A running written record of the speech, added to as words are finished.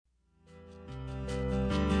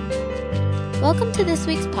Welcome to this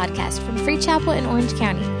week's podcast from Free Chapel in Orange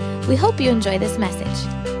County. We hope you enjoy this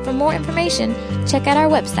message. For more information, check out our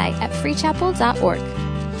website at freechapel.org.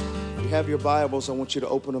 If you have your Bibles, I want you to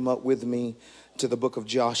open them up with me to the book of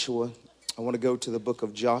Joshua. I want to go to the book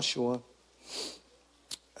of Joshua.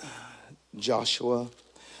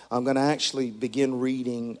 I'm going to actually begin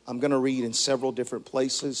reading. I'm going to read in several different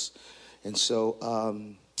places. And so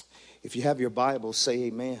if you have your Bible, say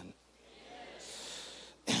amen.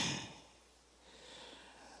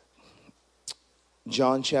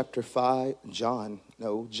 Joshua chapter 5.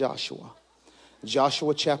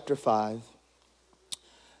 Joshua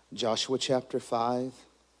chapter 5.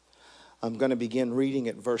 I'm going to begin reading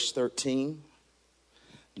at verse 13.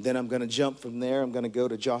 Then I'm going to jump from there. I'm going to go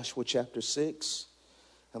to Joshua chapter 6.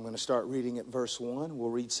 I'm going to start reading at verse 1.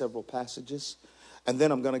 We'll read several passages. And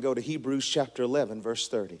then I'm going to go to Hebrews chapter 11, verse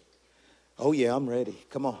 30. Oh yeah, I'm ready.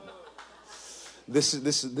 Come on. This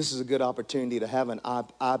is a good opportunity to have an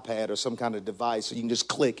iPad or some kind of device so you can just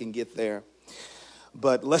click and get there.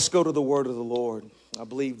 But let's go to the word of the Lord. I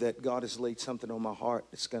believe that God has laid something on my heart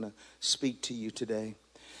that's going to speak to you today.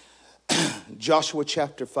 Joshua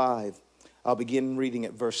chapter 5, I'll begin reading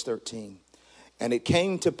at verse 13. And it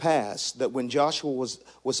came to pass that when Joshua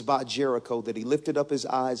was by Jericho, that he lifted up his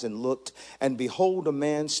eyes and looked, and behold, a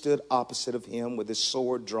man stood opposite of him with his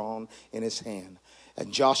sword drawn in his hand.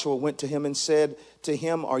 And Joshua went to him and said to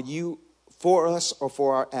him, "Are you for us or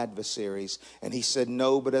for our adversaries?" And he said,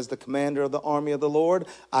 "No, but as the commander of the army of the Lord,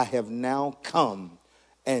 I have now come."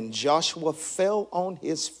 And Joshua fell on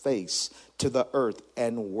his face to the earth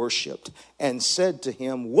and worshipped, and said to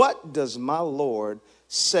him, "What does my Lord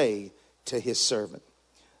say to his servant?"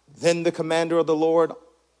 Then the commander of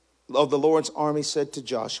the Lord's army said to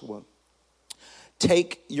Joshua,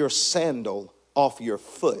 "Take your sandal off your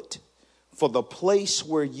foot, for the place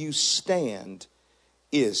where you stand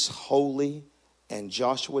is holy." And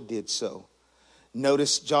Joshua did so.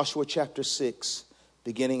 Notice Joshua chapter 6,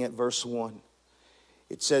 beginning at verse 1.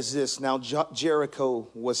 It says this: "Now Jericho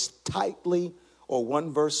was tightly," or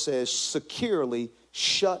one verse says securely,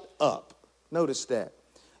 "shut up." Notice that.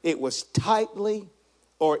 It was tightly,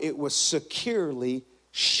 or it was securely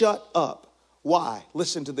shut up. Why?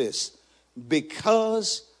 Listen to this.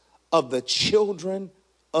 Because of the children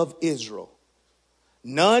of Israel.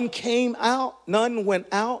 None came out, none went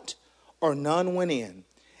out, or none went in.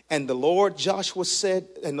 And the Lord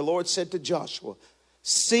said to Joshua,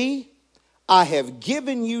 "See, I have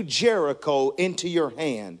given you Jericho into your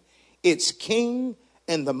hand, its king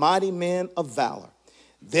and the mighty men of valor."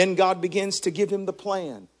 Then God begins to give him the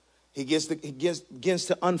plan. He begins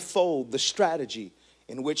to unfold the strategy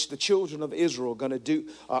in which the children of Israel are going to do,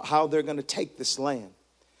 how they're going to take this land.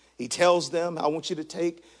 He tells them, "I want you to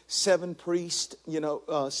take seven priests. I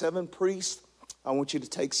want you to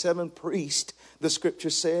take seven priests," the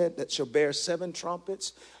scripture said, "that shall bear seven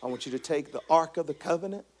trumpets. I want you to take the Ark of the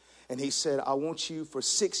Covenant." And he said, "I want you for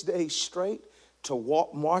 6 days straight to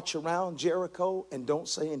march around Jericho and don't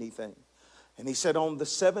say anything." And he said, "On the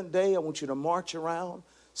seventh day, I want you to march around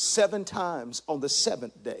 7 times on the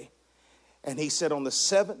 7th day." And he said, "On the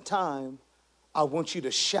 7th time, I want you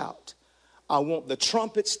to shout. I want the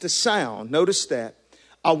trumpets to sound." Notice that.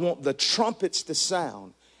 I want the trumpets to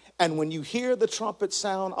sound. And when you hear the trumpet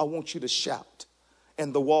sound, I want you to shout.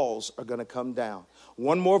 And the walls are going to come down.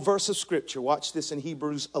 One more verse of scripture. Watch this in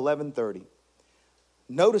Hebrews 11:30.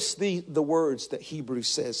 Notice the words that Hebrews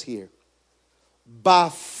says here. "By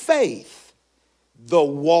faith, the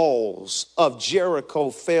walls of Jericho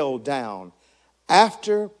fell down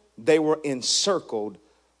after they were encircled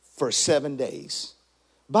for 7 days."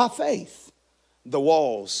 By faith, the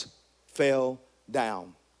walls fell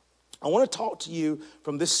down. I want to talk to you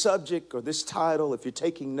from this subject or this title, if you're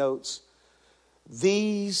taking notes.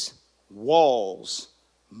 These walls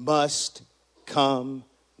must come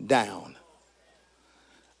down.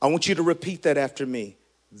 I want you to repeat that after me.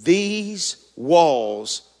 These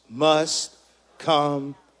walls must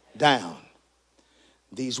come down.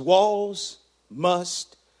 These walls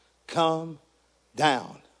must come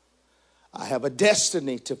down. I have a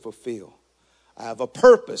destiny to fulfill. I have a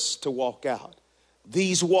purpose to walk out.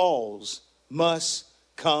 These walls must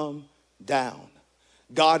come down.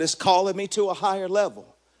 God is calling me to a higher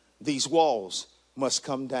level. These walls must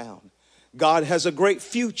come down. God has a great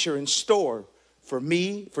future in store for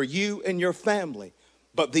me, for you, and your family.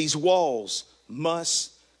 But these walls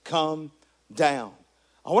must come down.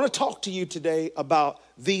 I want to talk to you today about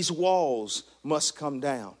these walls must come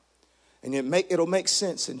down. And it'll make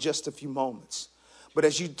sense in just a few moments. But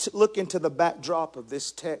as you look into the backdrop of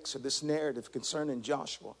this text or this narrative concerning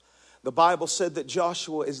Joshua, The Bible said that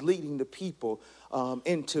Joshua is leading the people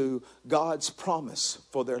into God's promise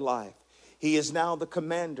for their life. He is now the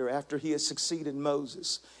commander after he has succeeded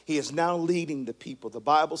Moses. He is now leading the people. The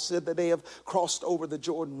Bible said that they have crossed over the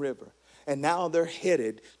Jordan River, and now they're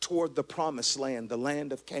headed toward the promised land, the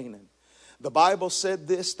land of Canaan. The Bible said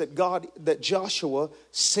this, that Joshua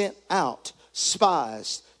sent out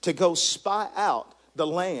spies to go spy out the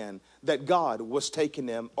land that God was taking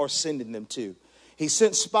them or sending them to. He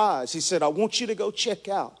sent spies. He said, I want you to go check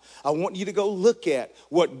out. I want you to go look at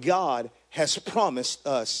what God has promised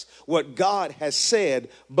us, what God has said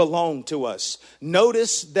belonged to us.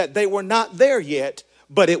 Notice that they were not there yet,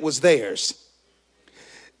 but it was theirs.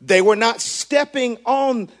 They were not stepping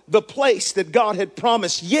on the place that God had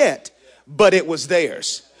promised yet, but it was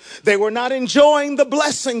theirs. They were not enjoying the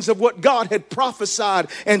blessings of what God had prophesied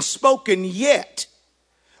and spoken yet,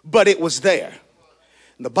 but it was there.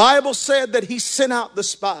 And the Bible said that he sent out the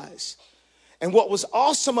spies. And what was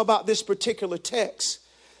awesome about this particular text,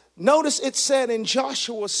 notice it said in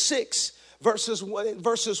Joshua 6 verses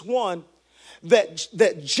 1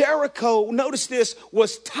 that Jericho, notice this,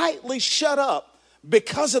 was tightly shut up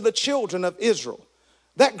because of the children of Israel.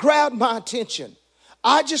 That grabbed my attention.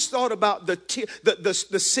 I just thought about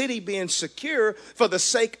the city being secure for the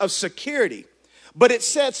sake of security. But it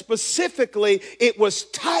said specifically it was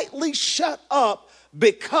tightly shut up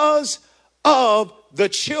because of the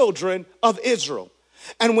children of Israel.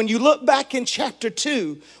 And when you look back in chapter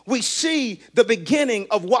 2, we see the beginning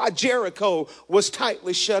of why Jericho was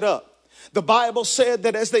tightly shut up. The Bible said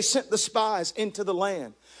that as they sent the spies into the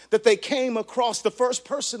land, that they came across, the first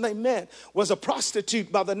person they met was a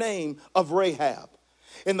prostitute by the name of Rahab.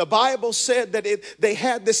 And the Bible said that they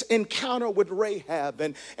had this encounter with Rahab.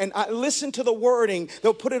 And I listened to the wording.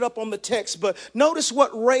 They'll put it up on the text. But notice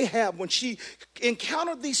what Rahab, when she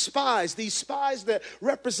encountered these spies that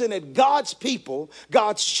represented God's people,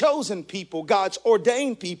 God's chosen people, God's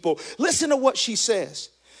ordained people. Listen to what she says.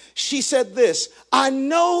 She said this, I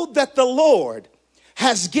know that the Lord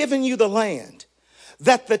has given you the land.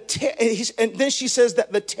 And then she says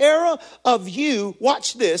that the terror of you,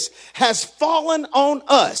 watch this, has fallen on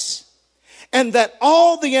us, and that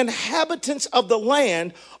all the inhabitants of the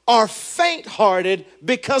land are faint-hearted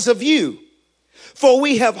because of you. For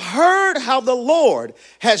we have heard how the Lord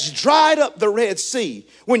has dried up the Red Sea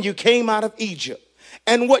when you came out of Egypt,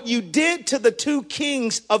 and what you did to the two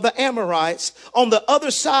kings of the Amorites on the other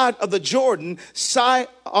side of the Jordan,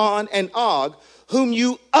 Sihon and Og, whom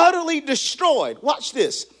you utterly destroyed. Watch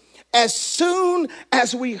this. As soon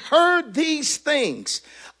as we heard these things,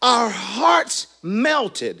 our hearts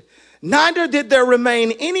melted. Neither did there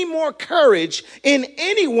remain any more courage in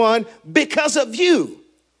anyone because of you.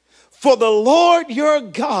 For the Lord your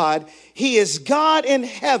God, he is God in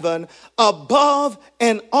heaven, above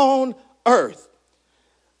and on earth.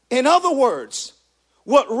 In other words,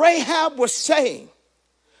 what Rahab was saying,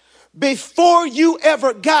 before you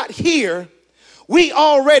ever got here, we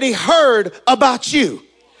already heard about you.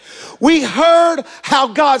 We heard how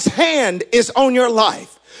God's hand is on your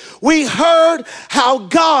life. We heard how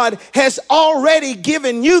God has already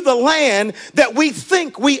given you the land that we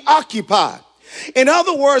think we occupy. In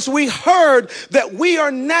other words, we heard that we are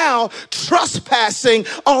now trespassing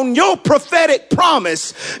on your prophetic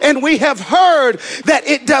promise. And we have heard that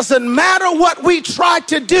it doesn't matter what we try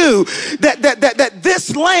to do, that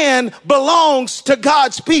this land belongs to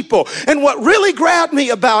God's people. And what really grabbed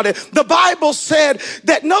me about it, the Bible said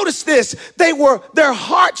that, notice this, their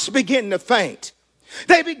hearts begin to faint.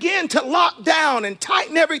 They began to lock down and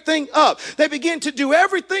tighten everything up. They began to do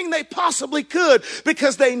everything they possibly could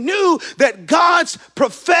because they knew that God's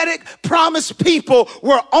prophetic promised people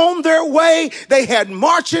were on their way. They had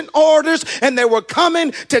marching orders and they were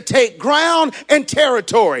coming to take ground and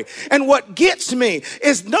territory. And what gets me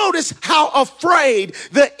is notice how afraid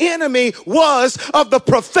the enemy was of the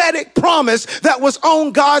prophetic promise that was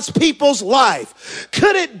on God's people's life.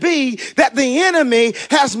 Could it be that the enemy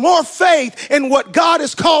has more faith in what God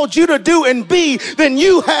has called you to do and be than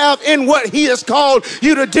you have in what he has called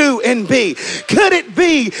you to do and be? Could it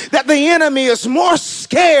be that the enemy is more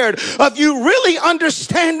scared of you really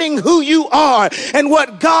understanding who you are and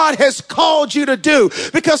what God has called you to do?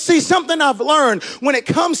 Because see, something I've learned when it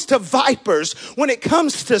comes to vipers, when it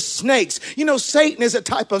comes to snakes, you know, Satan is a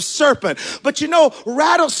type of serpent, but you know,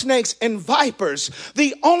 rattlesnakes and vipers,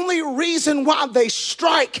 the only reason why they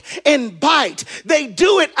strike and bite, they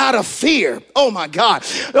do it out of fear. Oh my God.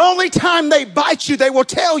 The only time they bite you, they will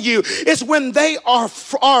tell you, is when they are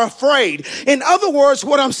afraid. In other words,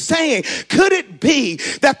 what I'm saying, could it be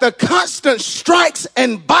that the constant strikes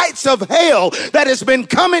and bites of hell that has been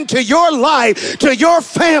coming to your life, to your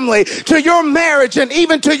family, to your marriage, and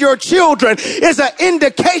even to your children is an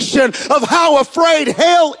indication of how afraid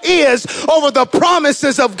hell is over the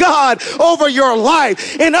promises of God over your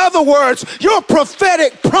life? In other words, your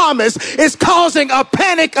prophetic promise is causing a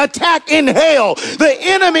panic attack in hell. The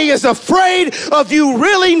enemy is afraid of you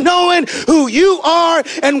really knowing who you are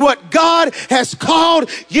and what God has called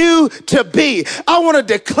you to be. I want to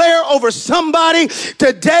declare over somebody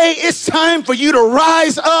today, it's time for you to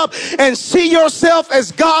rise up and see yourself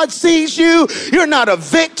as God sees you. You're not a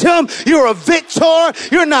victim. You're a victor.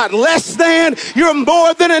 You're not less than. You're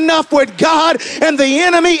more than enough with God. And the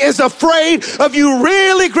enemy is afraid of you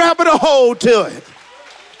really grabbing a hold to it.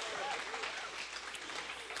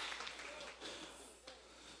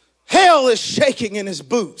 Hell is shaking in his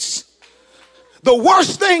boots. The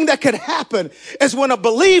worst thing that could happen is when a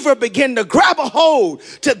believer begin to grab a hold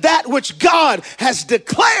to that which God has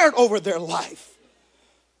declared over their life.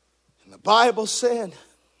 And the Bible said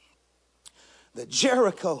that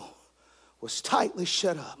Jericho was tightly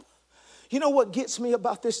shut up. You know what gets me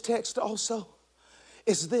about this text also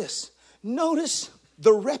is this. Notice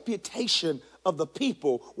the reputation of the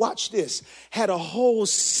people. Watch this. Had a whole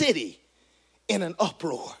city in an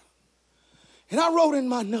uproar. And I wrote in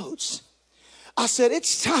my notes, I said,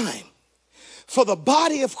 it's time for the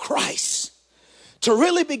body of Christ to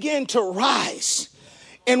really begin to rise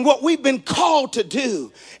in what we've been called to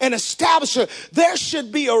do and establish. There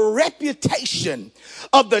should be a reputation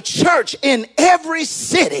of the church in every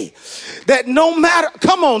city that no matter,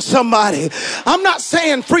 come on somebody, I'm not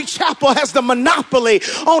saying Free Chapel has the monopoly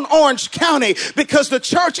on Orange County because the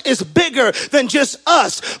church is bigger than just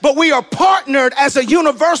us, but we are partnered as a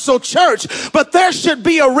universal church. But there should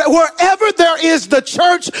be wherever there is the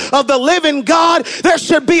church of the living God, there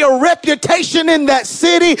should be a reputation in that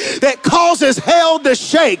city that causes hell to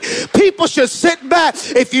shake. People should sit back.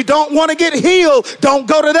 If you don't want to get healed, don't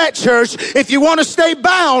go to that church. If you want to stay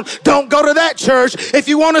bound, don't go to that church. If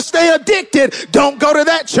you want to stay addicted, don't go to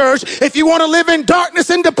that church. If you want to live in darkness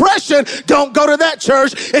and depression, don't go to that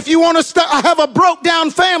church. If you want to have a broke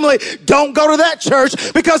down family, don't go to that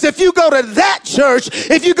church. Because if you go to that church,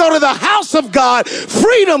 if you go to the house of God,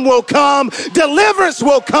 freedom will come, deliverance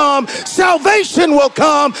will come, salvation will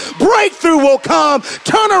come, breakthrough will come,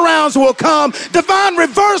 turnarounds will come, divine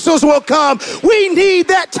reversals will come. We need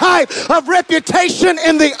that type of reputation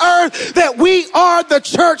in the earth that we are the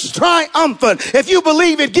church triumphant. If you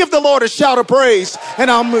believe it, give the Lord a shout of praise and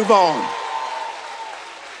I'll move on.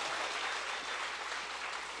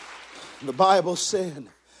 The Bible said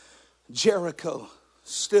Jericho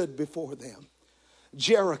stood before them.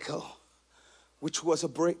 Jericho, which was a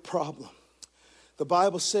great problem. The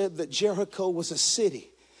Bible said that Jericho was a city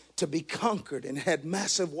to be conquered and had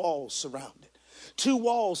massive walls surrounded. 2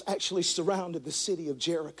 walls actually surrounded the city of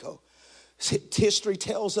Jericho. History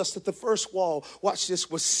tells us that the first wall, watch this,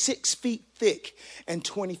 was 6 feet thick and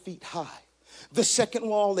 20 feet high. The second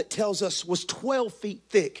wall, it tells us, was 12 feet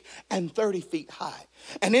thick and 30 feet high.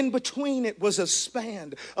 And in between it was a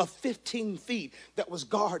span of 15 feet that was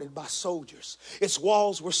guarded by soldiers. Its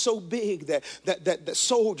walls were so big that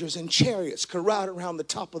soldiers and chariots could ride around the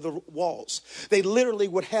top of the walls. They literally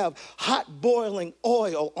would have hot boiling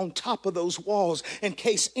oil on top of those walls in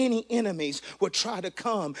case any enemies would try to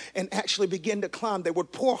come and actually begin to climb. They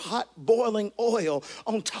would pour hot boiling oil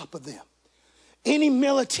on top of them. Any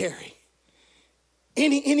military,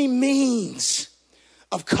 any means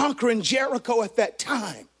of conquering Jericho at that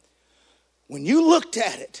time, when you looked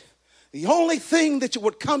at it, the only thing that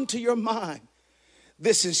would come to your mind,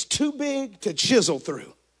 this is too big to chisel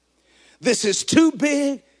through. This is too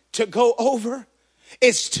big to go over.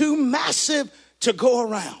 It's too massive to go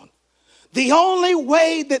around. The only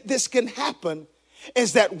way that this can happen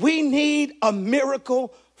is that we need a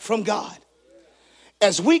miracle from God.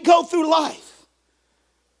 As we go through life,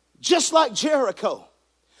 just like Jericho,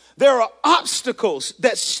 there are obstacles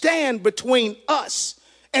that stand between us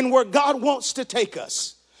and where God wants to take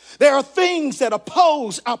us. There are things that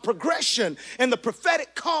oppose our progression and the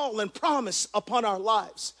prophetic call and promise upon our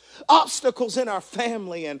lives. Obstacles in our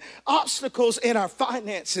family and obstacles in our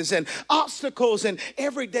finances and obstacles in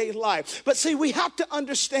everyday life. But see, we have to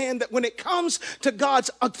understand that when it comes to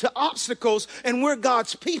to obstacles and we're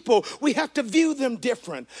God's people, we have to view them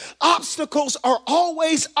different. Obstacles are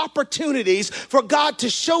always opportunities for God to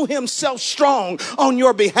show himself strong on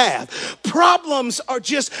your behalf. Problems are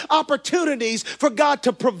just opportunities for God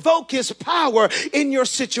to provide invoke his power in your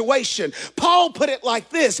situation. Paul put it like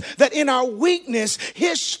this, that in our weakness,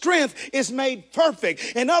 his strength is made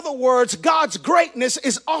perfect. In other words, God's greatness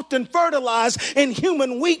is often fertilized in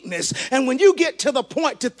human weakness. And when you get to the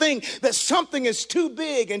point to think that something is too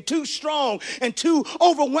big and too strong and too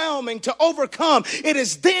overwhelming to overcome, it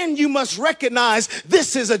is then you must recognize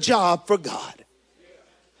this is a job for God.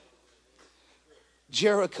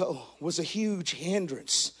 Jericho was a huge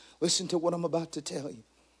hindrance. Listen to what I'm about to tell you.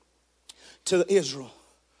 To Israel,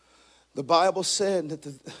 the Bible said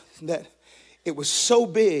that it was so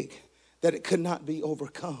big that it could not be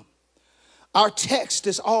overcome. Our text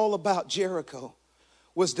is all about Jericho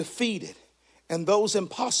was defeated, and those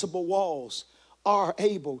impossible walls are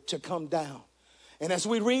able to come down. And as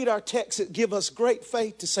we read our text, it gives us great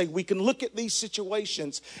faith to say we can look at these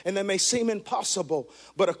situations and they may seem impossible,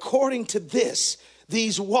 but according to this,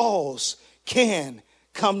 these walls can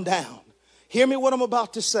come down. Hear me what I'm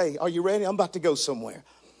about to say. Are you ready? I'm about to go somewhere.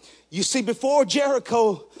 You see, before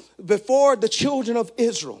Jericho, before the children of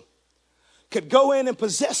Israel could go in and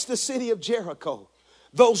possess the city of Jericho,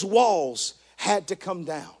 those walls had to come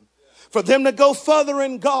down. For them to go further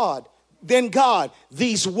in God, then God,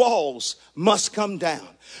 these walls must come down.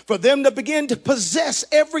 For them to begin to possess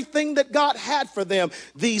everything that God had for them,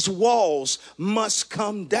 these walls must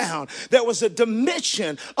come down. There was a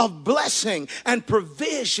dimension of blessing and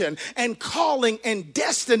provision and calling and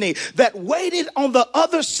destiny that waited on the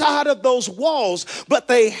other side of those walls, but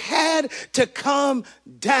they had to come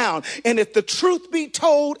down. And if the truth be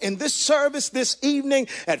told, in this service this evening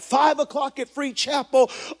at 5 o'clock at Free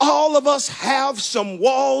Chapel, all of us have some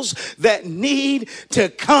walls that need to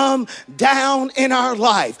come down in our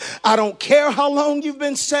life. I don't care how long you've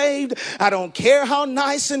been saved. I don't care how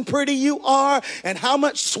nice and pretty you are and how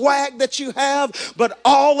much swag that you have, but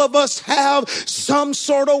all of us have some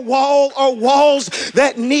sort of wall or walls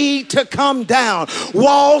that need to come down.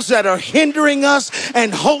 Walls that are hindering us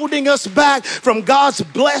and holding us back from God's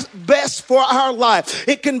best for our life.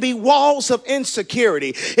 It can be walls of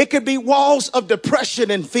insecurity. It could be walls of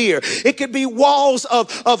depression and fear. It could be walls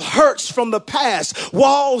of hurts from the past,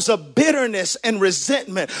 walls of bitterness and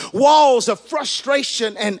resentment, walls of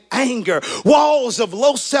frustration and anger, walls of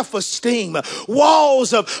low self-esteem,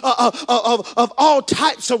 walls of all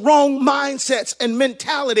types of wrong mindsets and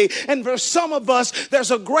mentality. And for some of us,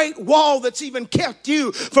 there's a great wall that's even kept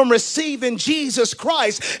you from receiving Jesus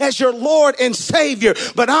Christ as your Lord and Savior.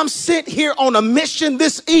 But I'm sent here on a mission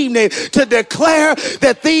this evening to declare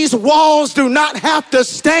that these walls do not have to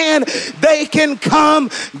stand. They can come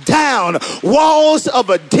down. Walls of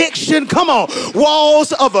addiction, come on.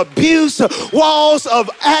 Walls of abuse, walls of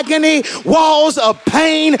agony, walls of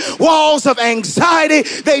pain, walls of anxiety.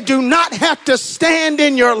 They do not have to stand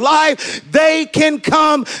in your life. They can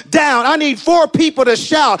come down. I need 4 people to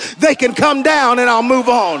shout, they can come down, and I'll move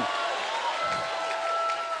on.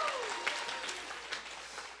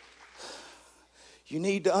 You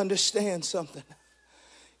need to understand something.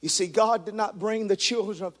 You see, God did not bring the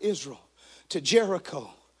children of Israel to Jericho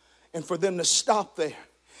and for them to stop there.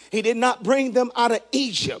 He did not bring them out of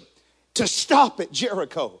Egypt to stop at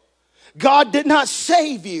Jericho. God did not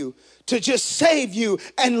save you to just save you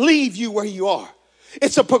and leave you where you are.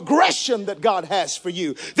 It's a progression that God has for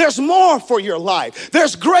you. There's more for your life.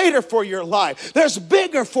 There's greater for your life. There's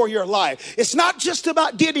bigger for your life. It's not just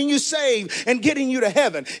about getting you saved and getting you to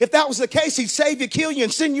heaven. If that was the case, he'd save you, kill you,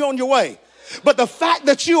 and send you on your way. But the fact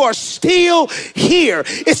that you are still here,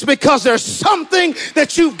 it's because there's something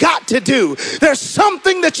that you've got to do. There's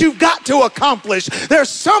something that you've got to accomplish. There's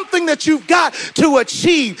something that you've got to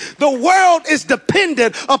achieve. The world is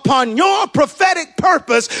dependent upon your prophetic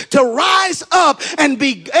purpose to rise up and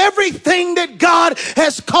be everything that God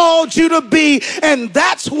has called you to be. And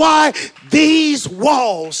that's why these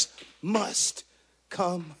walls must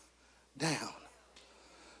come down.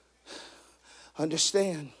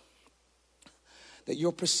 Understand that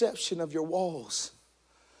your perception of your walls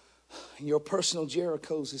and your personal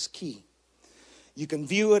Jerichos is key. You can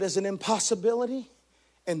view it as an impossibility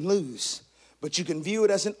and lose, but you can view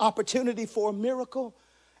it as an opportunity for a miracle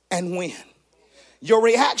and win. Your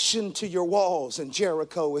reaction to your walls and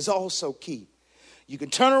Jericho is also key. You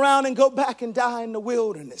can turn around and go back and die in the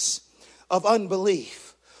wilderness of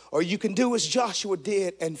unbelief, or you can do as Joshua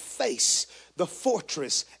did and face the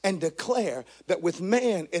fortress and declare that with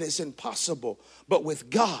man it is impossible, but with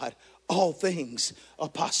God all things are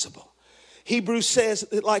possible. Hebrews says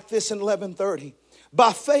it like this in 11:30.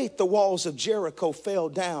 By faith the walls of Jericho fell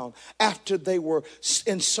down after they were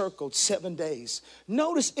encircled 7 days.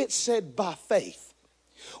 Notice it said by faith.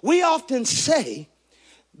 We often say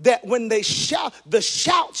that when they shout, the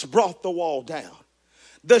shouts brought the wall down.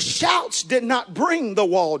 The shouts did not bring the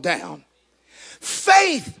wall down.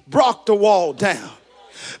 Faith brought the wall down.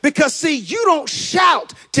 Because see, you don't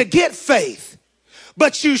shout to get faith,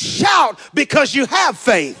 but you shout because you have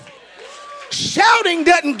faith. Shouting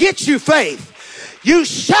doesn't get you faith. You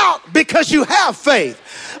shout because you have faith.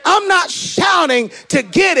 I'm not shouting to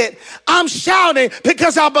get it. I'm shouting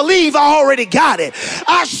because I believe I already got it.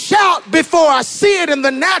 I shout before I see it in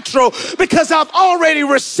the natural because I've already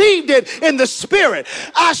received it in the spirit.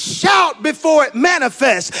 I shout before it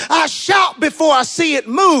manifests. I shout before I see it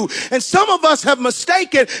move. And some of us have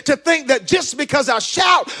mistaken to think that just because I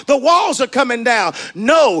shout, the walls are coming down.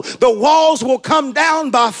 No, the walls will come down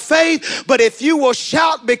by faith. But if you will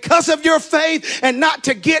shout because of your faith and not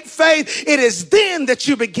to get faith, it is then that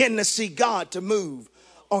you begin to see God to move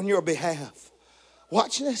on your behalf.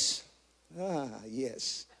 Watch this.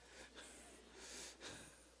 Yes.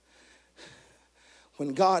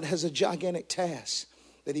 When God has a gigantic task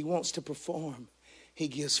that he wants to perform, he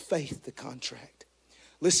gives faith the contract.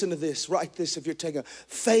 Listen to this. Write this if you're taking.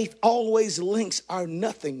 Faith always links our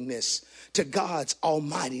nothingness to God's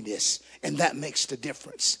almightiness, and that makes the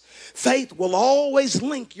difference. Faith will always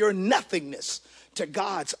link your nothingness to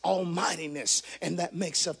God's almightiness, and that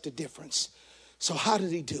makes up the difference. So how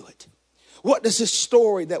did he do it? What does this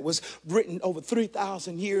story that was written over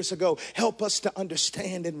 3,000 years ago help us to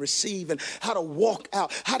understand and receive, and how to walk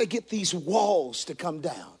out, how to get these walls to come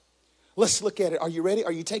down? Let's look at it. Are you ready?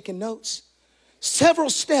 Are you taking notes? Several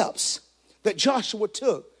steps that Joshua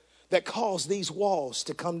took that caused these walls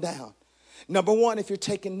to come down. Number one, if you're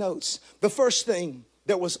taking notes, the first thing,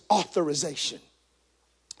 there was authorization.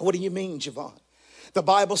 What do you mean, Javon? The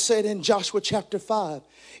Bible said in Joshua chapter 5,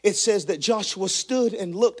 it says that Joshua stood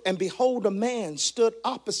and looked, and behold, a man stood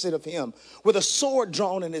opposite of him with a sword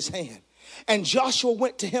drawn in his hand. And Joshua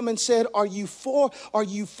went to him and said, Are you for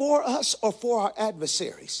us or for our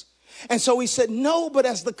adversaries? And so he said, No, but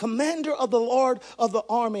as the commander of the Lord of the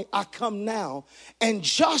army, I come now. And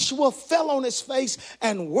Joshua fell on his face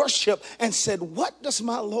and worshiped and said, What does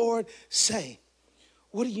my Lord say?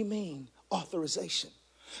 What do you mean, authorization?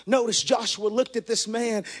 Notice Joshua looked at this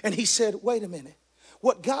man and he said, wait a minute.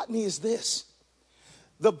 What got me is this.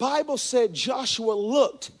 The Bible said Joshua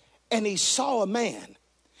looked and he saw a man.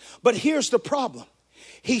 But here's the problem.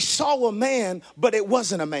 He saw a man, but it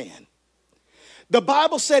wasn't a man. The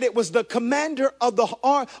Bible said it was the commander of the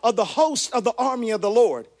host of the army of the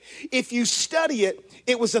Lord. If you study it,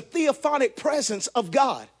 it was a theophanic presence of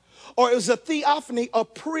God. Or it was a theophany, a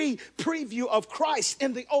preview of Christ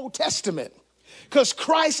in the Old Testament. Because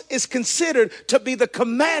Christ is considered to be the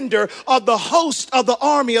commander of the host of the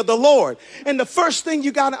army of the Lord. And the first thing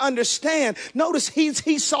you got to understand, notice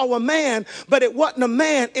he saw a man, but it wasn't a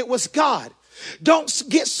man, it was God. Don't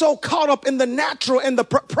get so caught up in the natural and the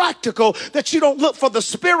practical that you don't look for the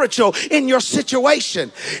spiritual in your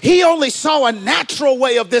situation. He only saw a natural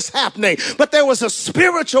way of this happening, but there was a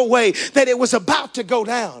spiritual way that it was about to go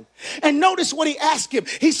down. And notice what he asked him.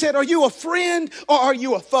 He said, are you a friend or are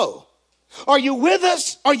you a foe? Are you with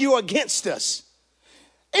us? Or are you against us?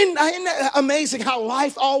 Isn't that amazing how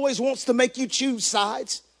life always wants to make you choose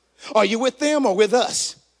sides? Are you with them or with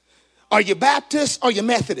us? Are you Baptist or are you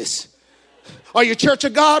Methodist? Are you Church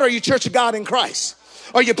of God or are you Church of God in Christ?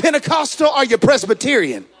 Are you Pentecostal or are you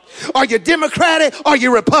Presbyterian? Are you Democratic or are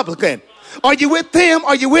you Republican? Are you with them?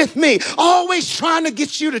 Are you with me? Always trying to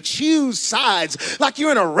get you to choose sides, like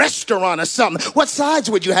you're in a restaurant or something. What sides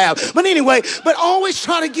would you have? But anyway, but always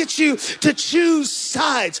trying to get you to choose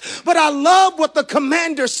sides. But I love what the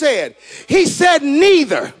commander said. He said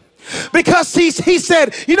neither. Because he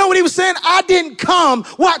said, you know what he was saying? I didn't come,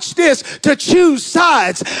 watch this, to choose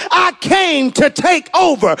sides. I came to take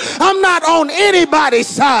over. I'm not on anybody's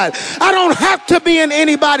side. I don't have to be in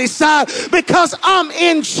anybody's side because I'm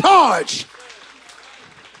in charge.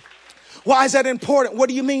 Why is that important? What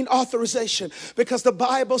do you mean authorization? Because the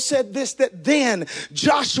Bible said this, that then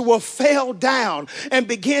Joshua fell down and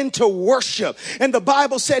began to worship. And the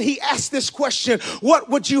Bible said he asked this question,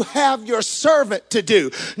 what would you have your servant to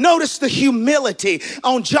do? Notice the humility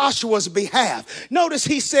on Joshua's behalf. Notice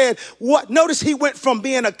he said what? Notice he went from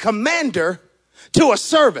being a commander to a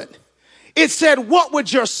servant. It said, what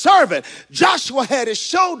would your servant? Joshua had his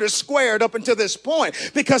shoulders squared up until this point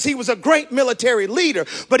because he was a great military leader.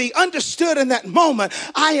 But he understood in that moment,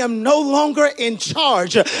 I am no longer in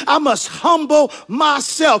charge. I must humble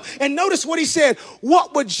myself. And notice what he said,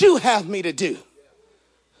 what would you have me to do?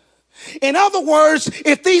 In other words,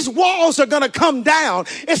 if these walls are going to come down,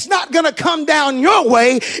 it's not going to come down your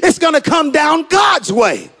way. It's going to come down God's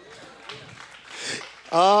way.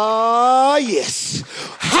 Yes.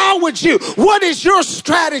 What is your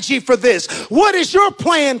strategy for this? What is your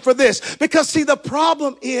plan for this? Because see, the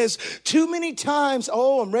problem is too many times,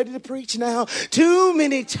 I'm ready to preach now. Too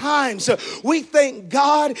many times we think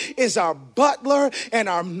God is our butler and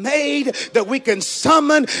our maid that we can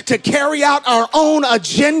summon to carry out our own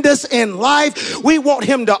agendas in life. We want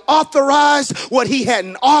him to authorize what he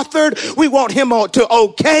hadn't authored. We want him to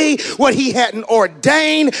okay what he hadn't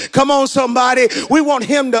ordained. Come on, somebody. We want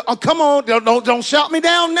him to, come on, don't shout me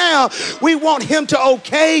down now. We want him to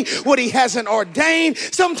okay what he hasn't ordained.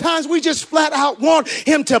 Sometimes we just flat out want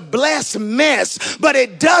him to bless mess, but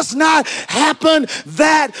it does not happen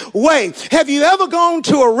that way. Have you ever gone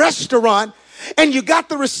to a restaurant and you got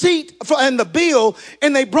the receipt and the bill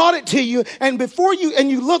and they brought it to you, and before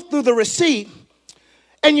you look through the receipt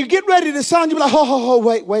and you get ready to sign, you're like,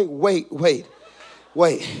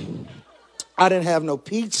 wait. I didn't have no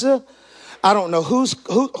pizza. I don't know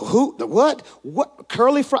what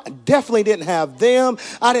curly fry. Definitely didn't have them.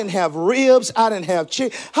 I didn't have ribs. I didn't have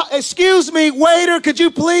chicken. Excuse me, waiter, could you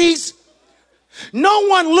please? No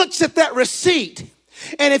one looks at that receipt.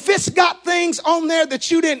 And if it's got things on there that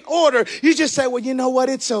you didn't order, you just say, well, you know what?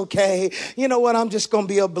 It's okay. You know what? I'm just going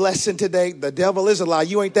to be a blessing today. The devil is a lie.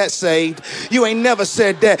 You ain't that saved. You ain't never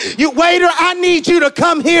said that. You waiter, I need you to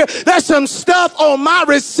come here. There's some stuff on my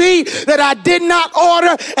receipt that I did not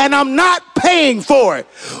order and I'm not paying for it.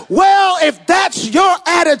 Well, if that's your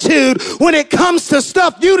attitude when it comes to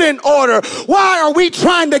stuff you didn't order, why are we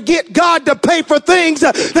trying to get God to pay for things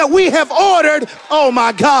that we have ordered? Oh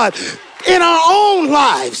my God. In our own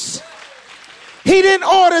lives. He didn't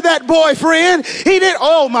order that boyfriend. He didn't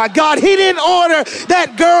order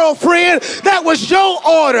that girlfriend. That was your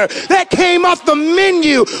order. That came off the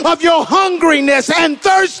menu of your hungriness and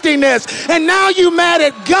thirstiness. And now you mad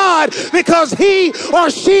at God because he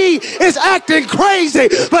or she is acting crazy.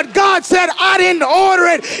 But God said, I didn't order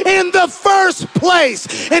it in the first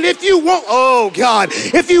place. And if you want,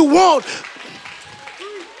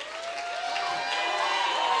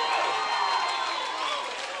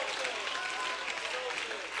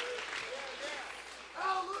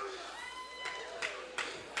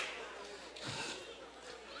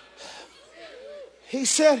 he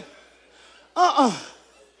said,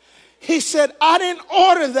 He said, I didn't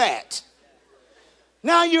order that.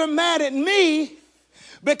 Now you're mad at me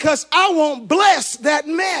because I won't bless that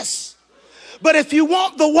mess. But if you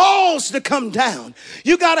want the walls to come down,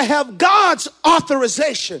 you got to have God's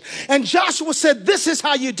authorization. And Joshua said, this is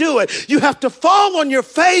how you do it. You have to fall on your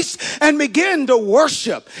face and begin to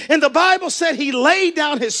worship. And the Bible said he laid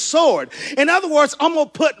down his sword. In other words, I'm going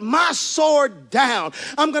to put my sword down.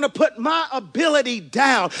 I'm going to put my ability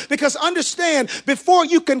down. Because understand, before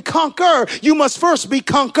you can conquer, you must first be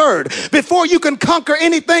conquered. Before you can conquer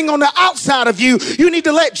anything on the outside of you, you need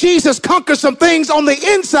to let Jesus conquer some things on the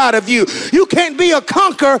inside of you. You can't be a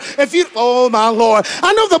conqueror if you, oh my Lord.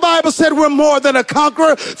 I know the Bible said we're more than a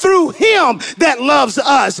conqueror through him that loves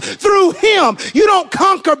us. Through him. You don't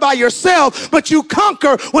conquer by yourself, but you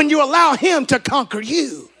conquer when you allow him to conquer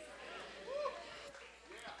you.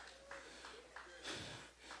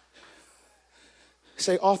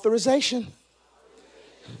 Say authorization.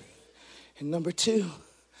 And number two,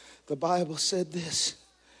 the Bible said this.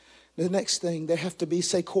 The next thing, there have to be,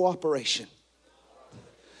 say, cooperation.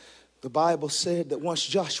 The Bible said that once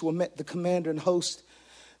Joshua met the commander in host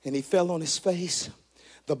and he fell on his face,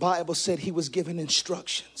 the Bible said he was given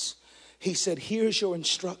instructions. He said, here's your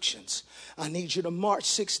instructions. I need you to march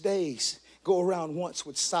 6 days. Go around once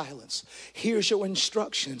with silence. Here's your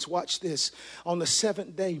instructions. Watch this. On the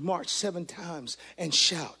 7th day, march 7 times and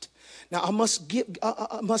shout. Now, I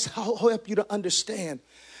must help you to understand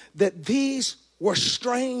that these were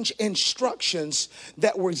strange instructions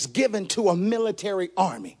that was given to a military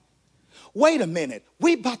army. Wait a minute,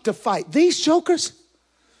 we about to fight these jokers?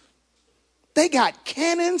 They got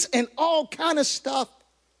cannons and all kind of stuff.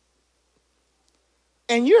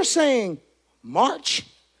 And you're saying march?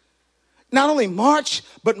 Not only march,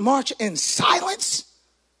 but march in silence?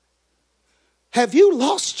 Have you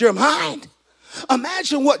lost your mind?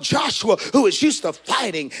 Imagine what Joshua, who is used to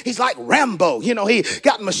fighting, he's like Rambo, he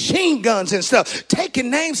got machine guns and stuff, taking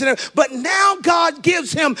names and everything. But now God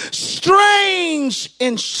gives him strange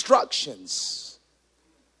instructions.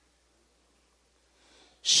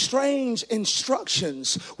 Strange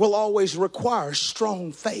instructions will always require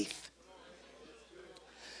strong faith.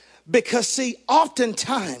 Because see,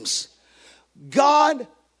 oftentimes God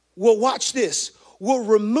will, watch this, will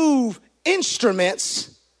remove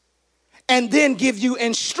instruments and then give you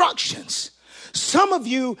instructions. Some of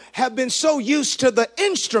you have been so used to the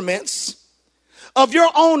instruments of your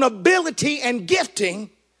own ability and gifting.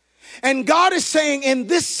 And God is saying in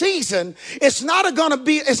this season, it's not going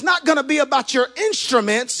to be about your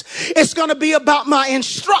instruments. It's going to be about my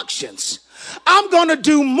instructions. I'm going to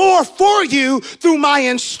do more for you through my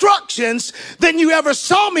instructions than you ever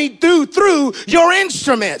saw me do through your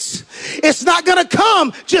instruments. It's not going to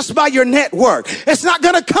come just by your network. It's not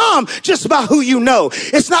going to come just by who you know.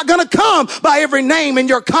 It's not going to come by every name in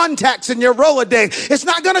your contacts and your Rolodex. It's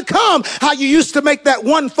not going to come how you used to make that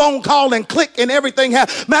one phone call and click and everything.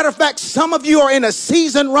 Matter of fact, some of you are in a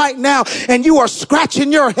season right now and you are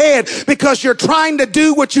scratching your head because you're trying to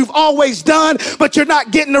do what you've always done, but you're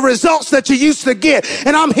not getting the results that you used to get.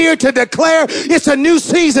 And I'm here to declare it's a new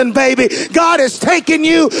season, baby. God is taking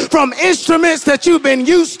you from instruments that you've been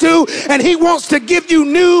used to, and he wants to give you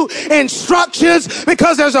new instructions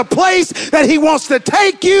because there's a place that he wants to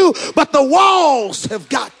take you, but the walls have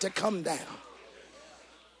got to come down.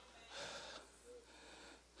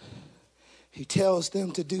 He tells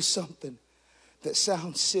them to do something that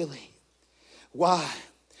sounds silly. Why?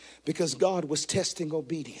 Because God was testing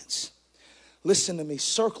obedience. Listen to me,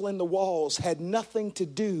 circling the walls had nothing to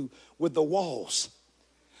do with the walls,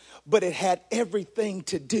 but it had everything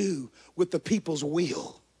to do with the people's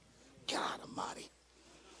will. God Almighty.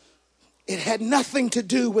 It had nothing to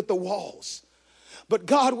do with the walls. But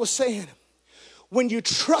God was saying, when you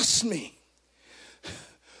trust me,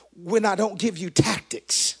 when I don't give you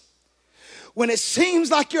tactics, when it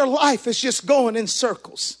seems like your life is just going in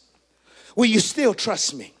circles, will you still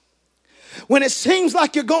trust me? When it seems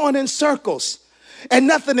like you're going in circles and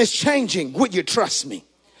nothing is changing, will you trust me?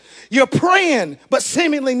 You're praying, but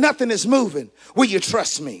seemingly nothing is moving. Will you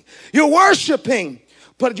trust me? You're worshiping,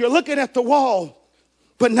 but you're looking at the wall,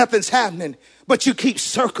 but nothing's happening, but you keep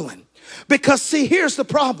circling. Because see, here's the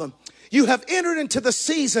problem. You have entered into the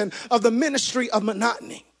season of the ministry of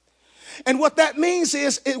monotony. And what that means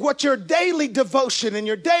is what your daily devotion and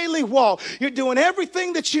your daily walk, you're doing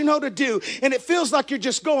everything that you know to do, and it feels like you're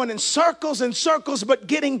just going in circles and circles, but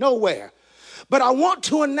getting nowhere. But I want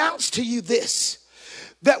to announce to you this,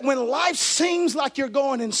 that when life seems like you're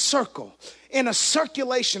going in circle, in a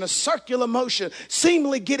circulation, a circular motion,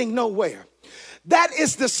 seemingly getting nowhere, that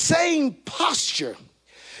is the same posture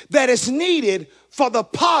that is needed for the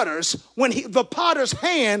potter's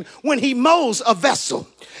hand when he molds a vessel.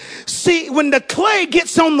 See, when the clay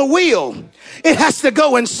gets on the wheel, it has to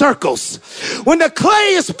go in circles. When the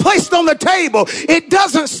clay is placed on the table, it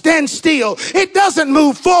doesn't stand still. It doesn't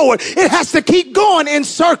move forward. It has to keep going in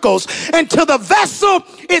circles. And to the vessel,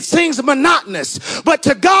 it seems monotonous. But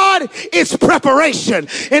to God, it's preparation.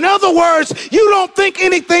 In other words, you don't think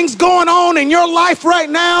anything's going on in your life right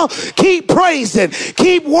now. Keep praising.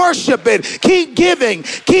 Keep worshiping. Keep giving.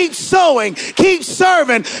 Keep sowing. Keep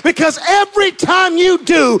serving. Because every time you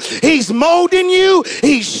do, he's molding you.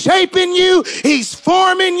 He's shaping you. He's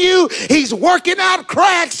forming you. He's working out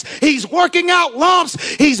cracks. He's working out lumps.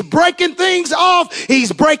 He's breaking things off.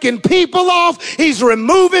 He's breaking people off. He's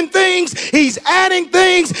removing things. He's adding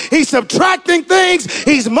things. He's subtracting things.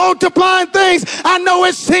 He's multiplying things. I know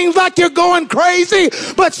it seems like you're going crazy,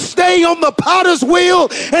 but stay on the potter's wheel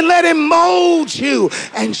and let him mold you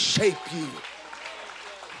and shape you.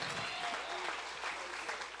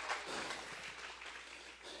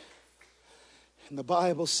 And the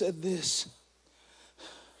Bible said this.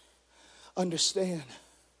 Understand,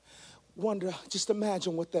 wonder, just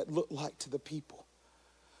imagine what that looked like to the people.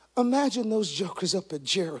 Imagine those jokers up at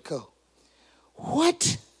Jericho.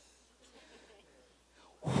 What?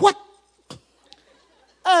 What?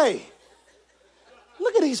 Hey,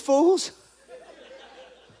 look at these fools.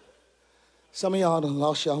 Some of y'all done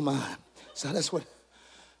lost your mind. So that's what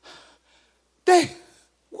are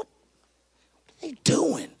they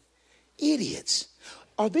doing? Idiots.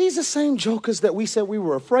 Are these the same jokers that we said we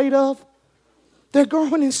were afraid of? They're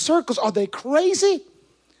going in circles. Are they crazy?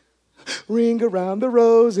 Ring around the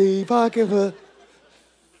rosy pocketbook.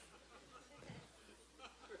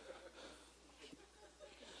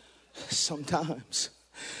 Sometimes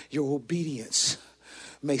your obedience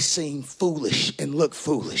may seem foolish and look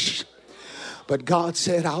foolish. But God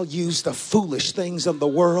said, I'll use the foolish things of the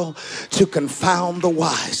world to confound the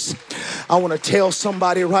wise. I want to tell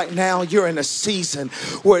somebody right now, you're in a season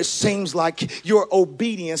where it seems like your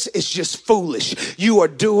obedience is just foolish. You are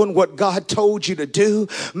doing what God told you to do.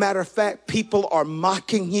 Matter of fact, people are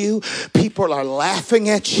mocking you. People are laughing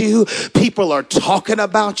at you. People are talking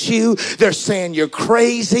about you. They're saying you're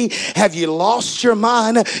crazy. Have you lost your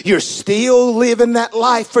mind? You're still living that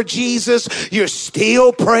life for Jesus. You're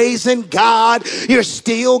still praising God. You're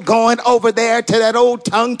still going over there to that old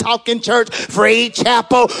tongue-talking church, Free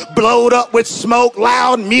Chapel, blowed up up with smoke,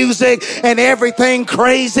 loud music, and everything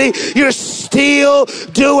crazy. You're still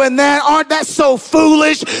doing that. Aren't that so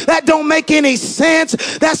foolish? That don't make any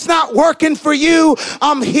sense. That's not working for you.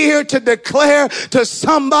 I'm here to declare to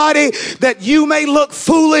somebody that you may look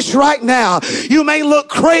foolish right now. You may look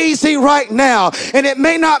crazy right now, and it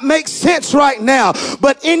may not make sense right now,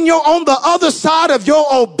 but on the other side of your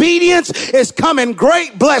obedience is coming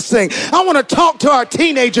great blessing. I want to talk to our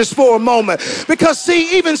teenagers for a moment, because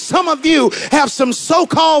see, even some of you have some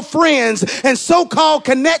so-called friends and so-called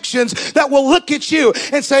connections that will look at you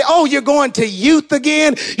and say, oh, you're going to youth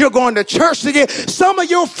again, you're going to church again. Some of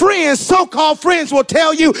your friends, so-called friends, will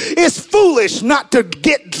tell you it's foolish not to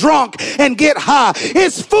get drunk and get high.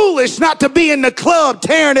 It's foolish not to be in the club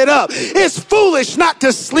tearing it up. It's foolish not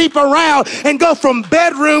to sleep around and go from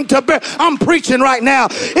bedroom to bed. I'm preaching right now.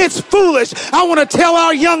 It's foolish. I want to tell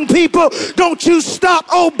our young people, don't you stop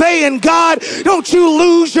obeying God. Don't you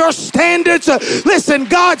lose your standards. Listen,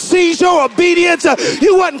 God sees your obedience.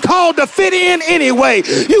 You wasn't called to fit in anyway.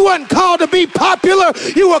 You wasn't called to be popular.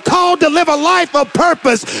 You were called to live a life of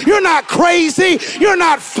purpose. You're not crazy. You're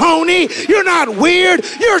not phony. You're not weird.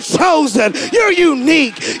 You're chosen. You're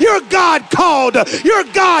unique. You're God called. You're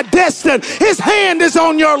God destined. His hand is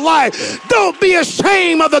on your life. Don't be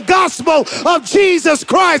ashamed of the gospel of Jesus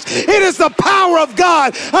Christ. It is the power of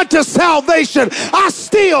God unto salvation. I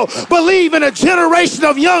still believe in a generation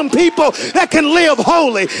of young people that can live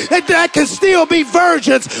holy, that can still be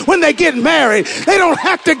virgins when they get married. They don't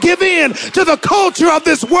have to give in to the culture of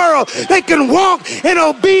this world. They can walk in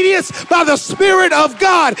obedience by the Spirit of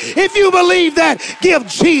God. If you believe that, give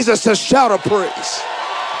Jesus a shout of praise.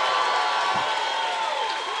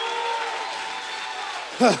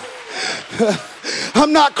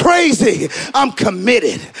 I'm not crazy. I'm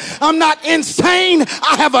committed. I'm not insane.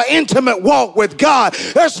 I have an intimate walk with God.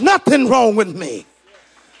 There's nothing wrong with me.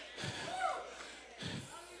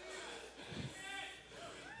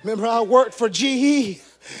 Remember, I worked for GE.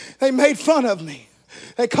 They made fun of me.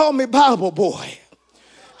 They called me Bible boy.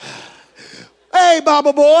 Hey,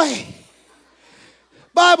 Bible boy.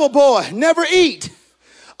 Bible boy, never eat.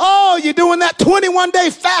 Oh, you're doing that 21-day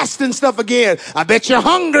fasting stuff again. I bet you're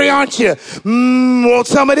hungry, aren't you? Want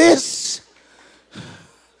some of this?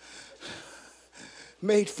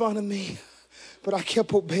 Made fun of me, but I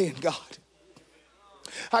kept obeying God.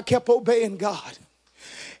 I kept obeying God.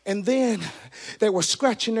 And then they were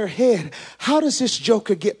scratching their head. How does this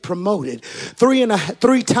joker get promoted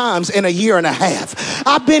three times in a year and a half?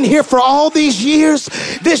 I've been here for all these years.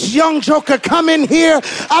 This young joker come in here.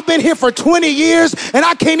 I've been here for 20 years and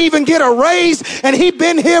I can't even get a raise. And he's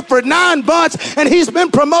been here for 9 months and he's been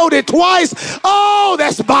promoted twice. Oh,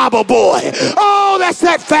 that's Bible boy. Oh, that's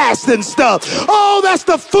that fasting stuff. Oh, that's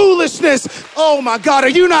the foolishness. Oh my God, are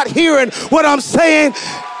you not hearing what I'm saying?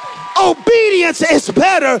 Obedience is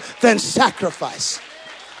better than sacrifice.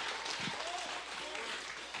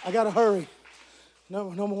 I gotta hurry.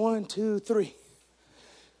 Number 1, 2, 3.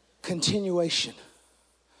 Continuation.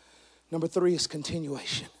 Number 3 is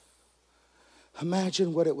continuation.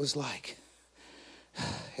 Imagine what it was like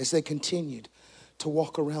as they continued to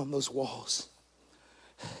walk around those walls.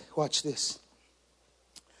 Watch this.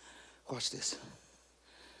 Watch this.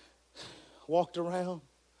 Walked around.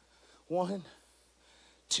 1,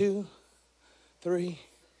 2, 3,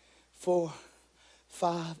 4,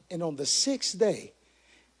 5. And on the 6th day,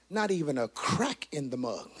 not even a crack in the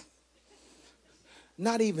mug.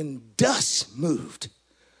 Not even dust moved.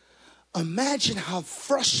 Imagine how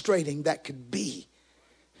frustrating that could be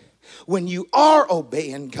when you are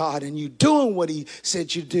obeying God and you doing what he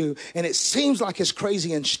said you do. And it seems like it's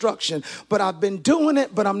crazy instruction, but I've been doing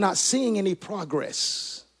it, but I'm not seeing any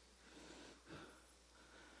progress.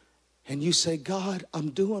 And you say, God, I'm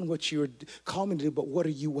doing what you're calling me to do, but what are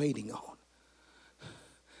you waiting on?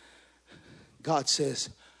 God says,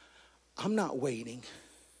 I'm not waiting.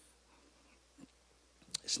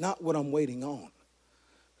 It's not what I'm waiting on.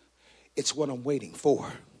 It's what I'm waiting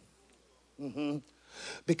for.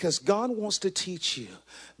 Because God wants to teach you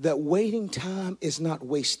that waiting time is not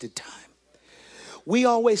wasted time. We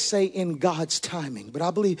always say in God's timing, but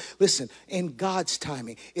I believe, listen, in God's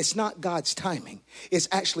timing, it's not God's timing. It's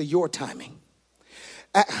actually your timing.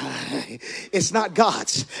 It's not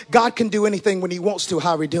God's. God can do anything when he wants to,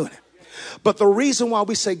 how are we doing it? But the reason why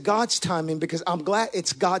we say God's timing, because I'm glad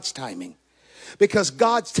it's God's timing. Because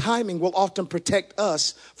God's timing will often protect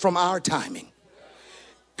us from our timing.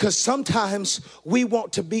 Because sometimes we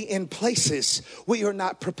want to be in places we are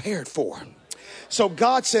not prepared for. So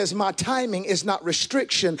God says my timing is not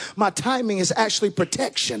restriction. My timing is actually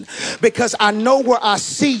protection, because I know where I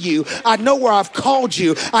see you. I know where I've called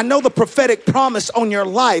you. I know the prophetic promise on your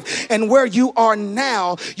life, and where you are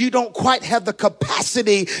now, you don't quite have the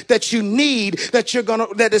capacity that you need,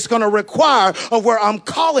 that it's going to require of where I'm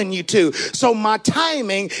calling you to. So my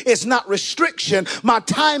timing is not restriction. My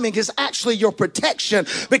timing is actually your protection,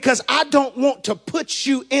 because I don't want to put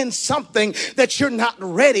you in something that you're not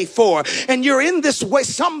ready for. And you're in this way.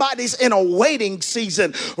 Somebody's in a waiting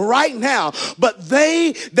season right now. But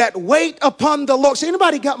they that wait upon the Lord. See,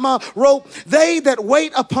 anybody got my rope? They that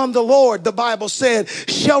wait upon the Lord, the Bible said,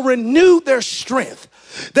 shall renew their strength.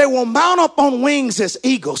 They will mount up on wings as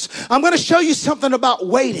eagles. I'm going to show you something about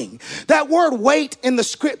waiting. That word wait in the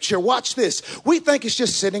scripture, watch this. We think it's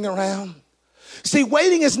just sitting around. See,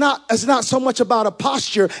 waiting is not so much about a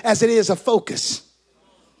posture as it is a focus.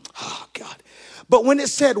 Oh, God. But when it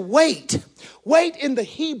said wait in the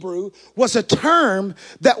Hebrew was a term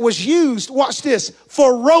that was used, watch this,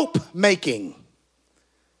 for rope making.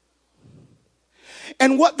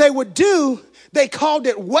 And what they would do, they called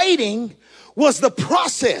it waiting, was the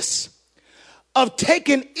process of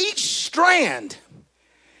taking each strand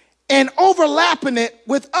and overlapping it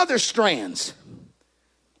with other strands.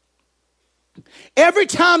 Every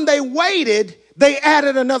time they waited, they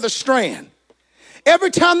added another strand.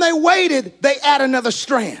 Every time they waited, they add another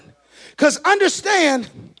strand. Because understand,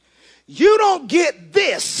 you don't get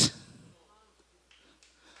this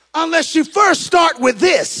unless you first start with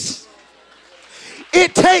this.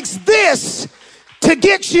 It takes this to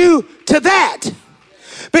get you to that.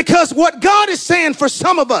 Because what God is saying for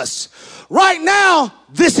some of us, right now,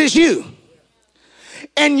 this is you.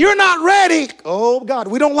 And you're not ready. Oh, God,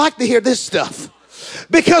 we don't like to hear this stuff.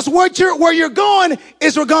 Because where you're going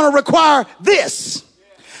is we're going to require this.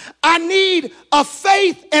 I need a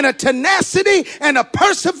faith and a tenacity and a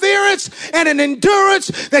perseverance and an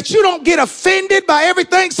endurance that you don't get offended by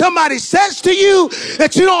everything somebody says to you,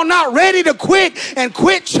 that you don't not ready to quit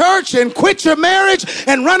church and quit your marriage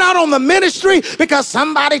and run out on the ministry because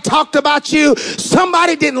somebody talked about you,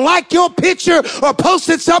 somebody didn't like your picture or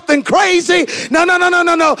posted something crazy. No.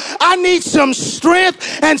 I need some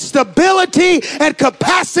strength and stability and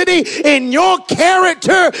capacity in your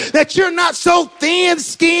character, that you're not so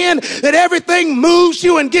thin-skinned that everything moves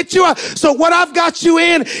you and gets you out. So what I've got you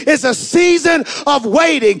in is a season of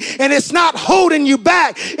waiting, and it's not holding you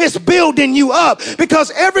back, it's building you up.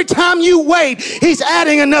 Because every time you wait, he's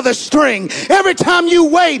adding another string. Every time you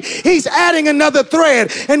wait, he's adding another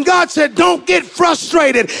thread. And God said, don't get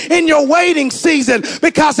frustrated in your waiting season,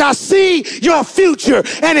 because I see your future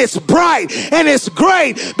and it's bright and it's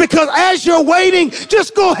great. Because as you're waiting,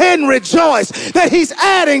 just go ahead and rejoice that he's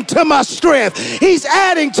adding to my strength. He's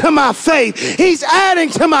adding to my faith. He's adding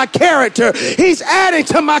to my character. He's adding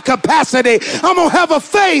to my capacity. I'm going to have a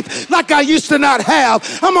faith like I used to not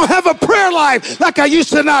have. I'm going to have a prayer life like I used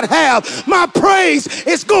to not have. My praise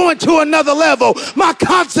is going to another level. My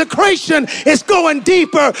consecration is going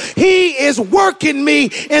deeper. He is working me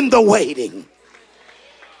in the waiting.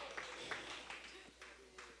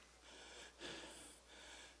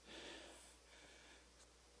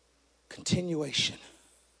 Continuation.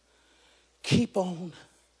 Keep on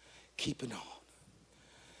keeping on.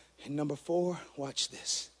 And number 4, watch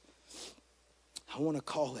this. I want to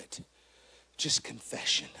call it just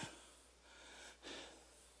confession.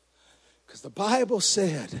 Because the Bible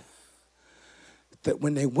said that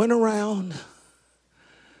when they went around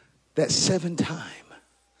that 7th time,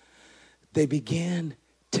 they began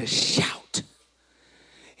to shout.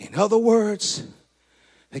 In other words,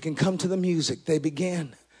 they can come to the music. They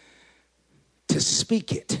began to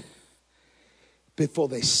speak it before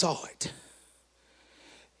they saw it.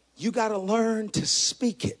 You got to learn to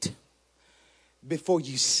speak it before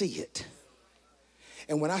you see it.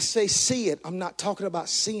 And when I say see it, I'm not talking about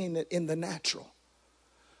seeing it in the natural,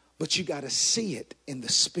 but you got to see it in the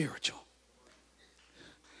spiritual.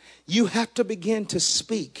 You have to begin to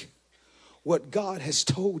speak what God has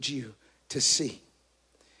told you to see.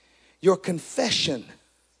 Your confession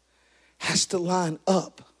has to line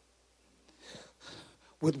up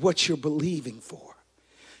with what you're believing for.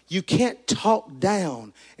 You can't talk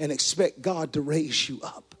down and expect God to raise you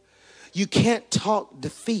up. You can't talk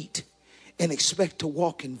defeat and expect to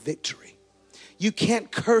walk in victory. You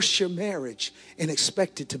can't curse your marriage and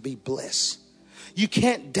expect it to be blessed. You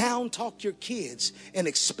can't down talk your kids and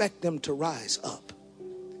expect them to rise up.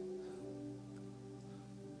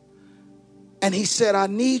 And he said, I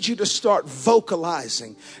need you to start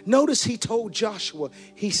vocalizing. Notice he told Joshua,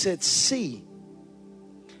 he said, see,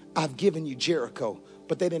 I've given you Jericho,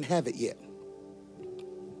 but they didn't have it yet.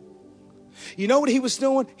 You know what he was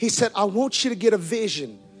doing? He said, I want you to get a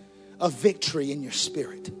vision of victory in your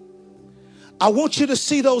spirit. I want you to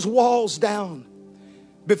see those walls down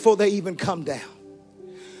before they even come down.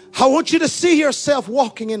 I want you to see yourself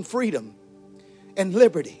walking in freedom and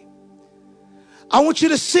liberty. I want you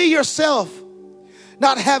to see yourself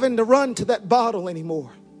not having to run to that bottle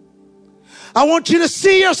anymore. I want you to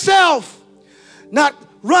see yourself not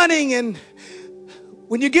running, and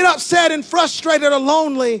when you get upset and frustrated or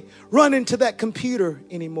lonely, running to that computer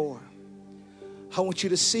anymore. I want you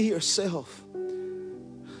to see yourself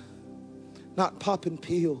not popping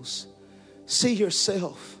pills. See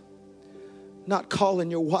yourself not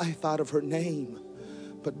calling your wife out of her name,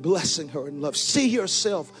 but blessing her in love. See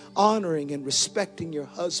yourself honoring and respecting your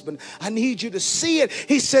husband. I need you to see it.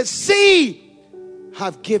 He says, see,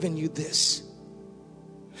 I've given you this.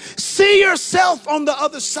 See yourself on the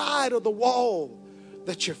other side of the wall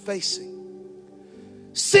that you're facing.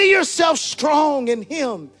 See yourself strong in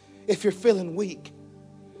him if you're feeling weak.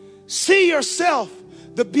 See yourself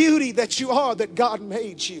the beauty that you are, that God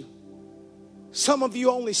made you. Some of you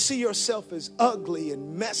only see yourself as ugly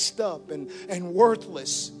and messed up and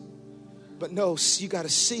worthless. But no, you got to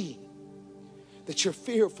see that you're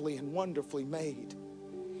fearfully and wonderfully made.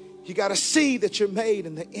 You got to see that you're made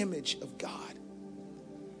in the image of God.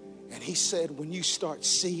 And he said, when you start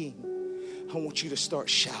seeing, I want you to start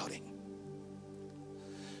shouting.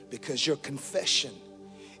 Because your confession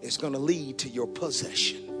is going to lead to your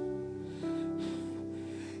possession.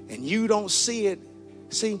 And you don't see it.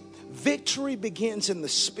 See, victory begins in the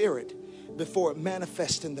spirit before it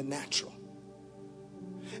manifests in the natural.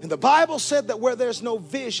 And the Bible said that where there's no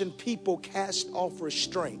vision, people cast off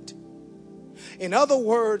restraint. In other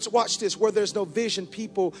words, watch this, where there's no vision,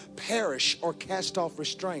 people perish or cast off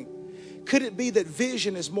restraint. Could it be that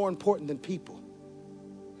vision is more important than people?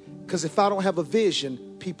 Because if I don't have a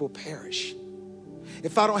vision, people perish.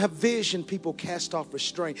 If I don't have vision, people cast off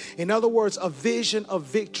restraint. In other words, a vision of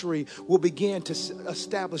victory will begin to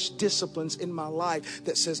establish disciplines in my life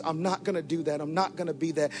that says, I'm not going to do that. I'm not going to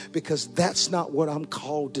be that, because that's not what I'm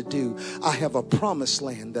called to do. I have a promised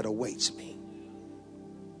land that awaits me.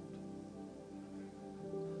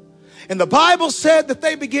 And the Bible said that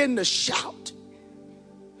they began to shout.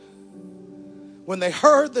 When they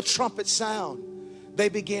heard the trumpet sound, they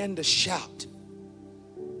began to shout.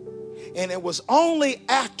 And it was only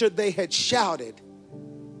after they had shouted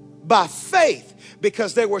by faith,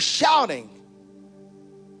 because they were shouting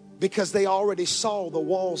because they already saw the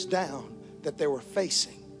walls down that they were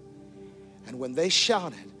facing. And when they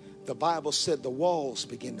shouted, the Bible said the walls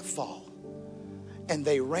began to fall. And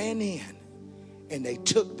they ran in and they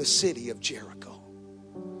took the city of Jericho.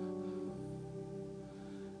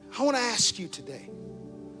 I want to ask you today,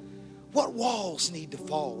 what walls need to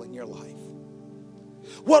fall in your life?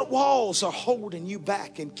 What walls are holding you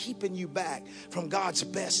back and keeping you back from God's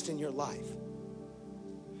best in your life?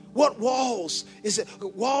 What walls is it?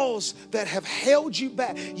 Walls that have held you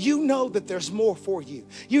back. You know that there's more for you.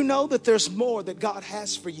 You know that there's more that God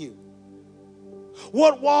has for you.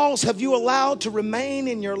 What walls have you allowed to remain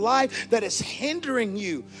in your life that is hindering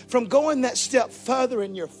you from going that step further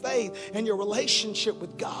in your faith and your relationship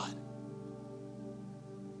with God?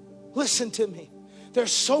 Listen to me.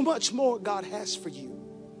 There's so much more God has for you.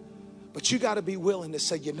 But you got to be willing to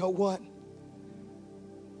say, you know what?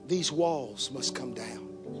 These walls must come down.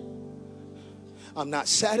 I'm not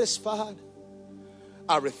satisfied.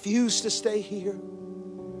 I refuse to stay here.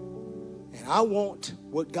 And I want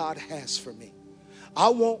what God has for me. I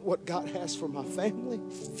want what God has for my family,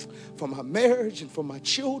 for my marriage, and for my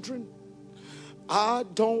children. I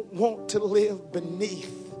don't want to live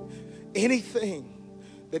beneath anything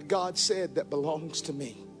that God said that belongs to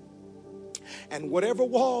me. And whatever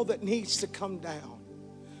wall that needs to come down,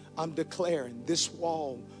 I'm declaring this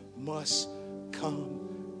wall must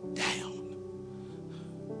come down.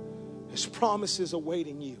 There's promises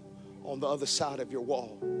awaiting you on the other side of your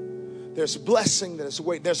wall. There's blessing that is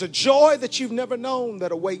awaiting. There's a joy that you've never known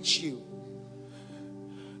that awaits you.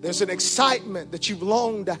 There's an excitement that you've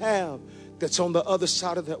longed to have that's on the other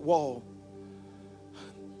side of that wall.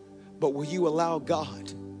 But will you allow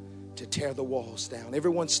God to tear the walls down?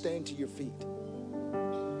 Everyone stand to your feet.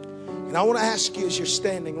 And I want to ask you, as you're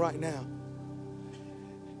standing right now,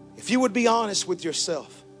 if you would be honest with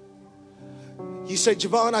yourself. You say,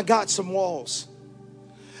 Javon, I got some walls.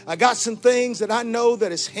 I got some things that I know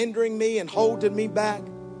that is hindering me and holding me back.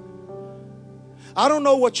 I don't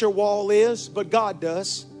know what your wall is, but God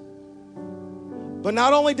does. But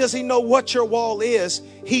not only does He know what your wall is,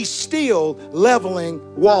 He's still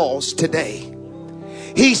leveling walls today.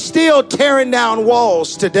 He's still tearing down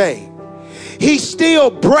walls today. He's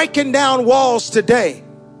still breaking down walls today,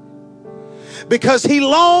 because he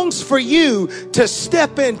longs for you to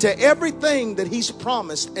step into everything that he's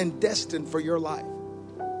promised and destined for your life.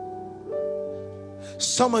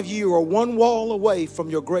 Some of you are one wall away from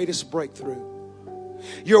your greatest breakthrough.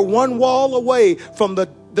 You're one wall away from the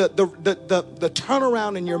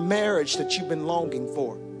turnaround in your marriage that you've been longing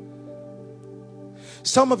for.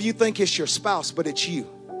 Some of you think it's your spouse, but it's you.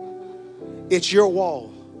 It's your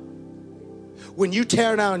wall. When you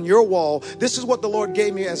tear down your wall, this is what the Lord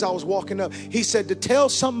gave me as I was walking up. He said to tell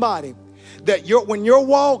somebody that when your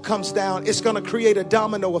wall comes down, it's going to create a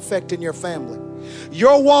domino effect in your family.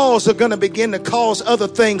 Your walls are going to begin to cause other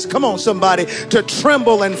things, come on somebody, to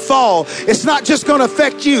tremble and fall. It's not just going to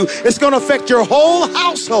affect you, it's going to affect your whole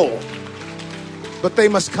household. But they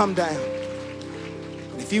must come down.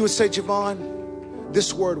 And if you would say, Javon,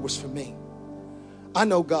 this word was for me. I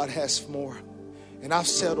know God has more, and I've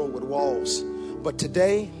settled with walls. But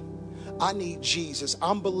today, I need Jesus.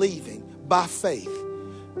 I'm believing by faith.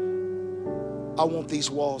 I want these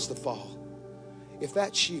walls to fall. If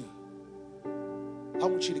that's you, I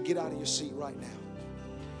want you to get out of your seat right now.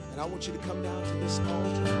 And I want you to come down to this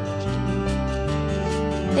altar.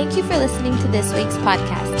 Thank you for listening to this week's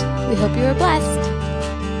podcast. We hope you were blessed.